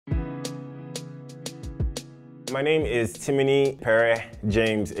My name is Timini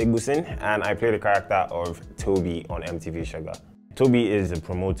Egbuson, and I play the character of Tobi on MTV Shuga. Tobi is a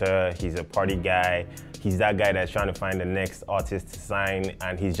promoter, he's a party guy, he's that guy that's trying to find the next artist to sign,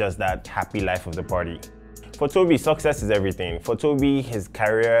 and he's just that happy life of the party. For Tobi, success is everything. For Tobi, his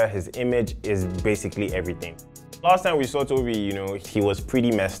career, his image is basically everything. Last time we saw Tobi, he was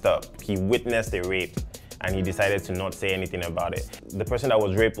pretty messed up. He witnessed a rape and he decided to not say anything about it. The person that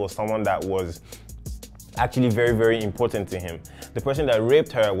was raped was someone that was actually very, very important to him. The person that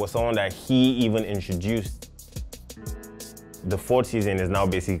raped her was someone that he even introduced. The fourth season is now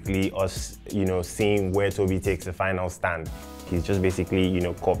basically us, seeing where Tobi takes the final stand. He's just basically,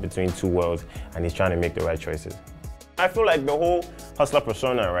 caught between two worlds and he's trying to make the right choices. I feel like the whole hustler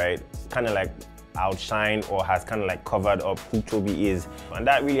persona, right, kind of like outshine or has kind of like covered up who Tobi is. And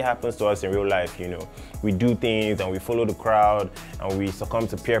that really happens to us in real life, We do things and we follow the crowd and we succumb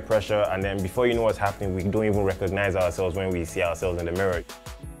to peer pressure, and then before you know what's happening, we don't even recognize ourselves when we see ourselves in the mirror.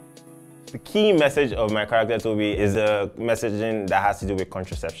 The key message of my character Tobi is the messaging that has to do with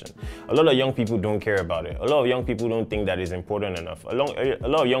contraception. A lot of young people don't care about it. A lot of young people don't think that it's important enough. A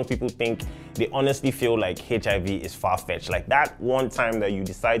lot of young people think, they honestly feel like HIV is far-fetched. Like that one time that you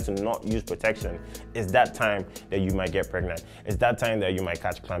decide to not use protection is that time that you might get pregnant. It's that time that you might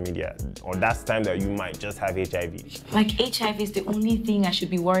catch chlamydia, or that's time that you might just have HIV. Like HIV is the only thing I should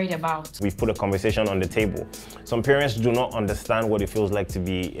be worried about. We've put a conversation on the table. Some parents do not understand what it feels like to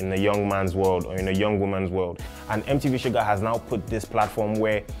be in a young man's world or in a young woman's world. And MTV Shuga has now put this platform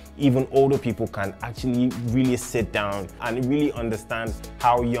where even older people can actually really sit down and really understand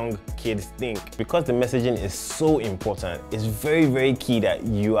how young kids think. Because the messaging is so important, it's very, very key that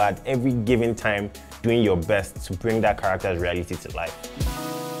you are at every given time doing your best to bring that character's reality to life.